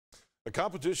A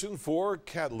competition for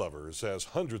cat lovers has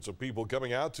hundreds of people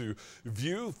coming out to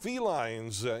view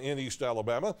felines in East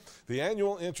Alabama. The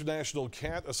annual International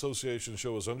Cat Association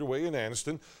show is underway in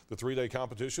Anniston. The three-day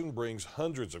competition brings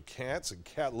hundreds of cats and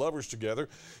cat lovers together.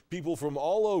 People from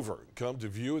all over come to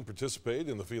view and participate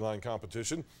in the feline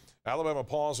competition. Alabama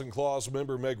Paws and Claws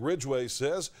member Meg Ridgway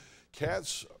says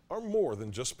cats are more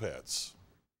than just pets.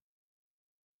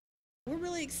 We're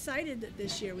really excited that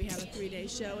this year we have a three-day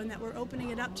show and that we're opening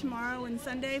it up tomorrow and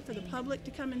Sunday for the public to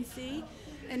come and see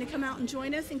and to come out and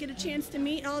join us and get a chance to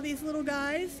meet all these little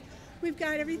guys. We've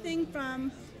got everything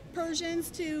from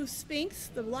Persians to Sphinx,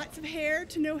 the lots of hair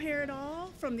to no hair at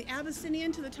all, from the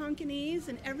Abyssinian to the Tonkinese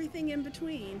and everything in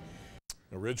between.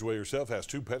 Now, Ridgway herself has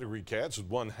two pedigree cats and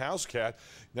one house cat.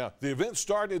 Now, the event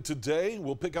started today.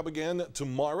 We'll pick up again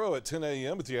tomorrow at 10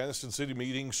 a.m. at the Anniston City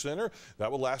Meeting Center. That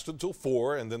will last until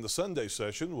 4, and then the Sunday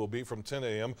session will be from 10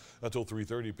 a.m. until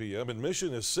 3:30 p.m.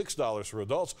 Admission is $6 for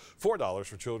adults, $4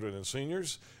 for children and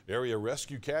seniors. Area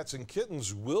rescue cats and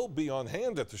kittens will be on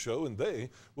hand at the show, and they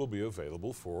will be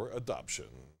available for adoption.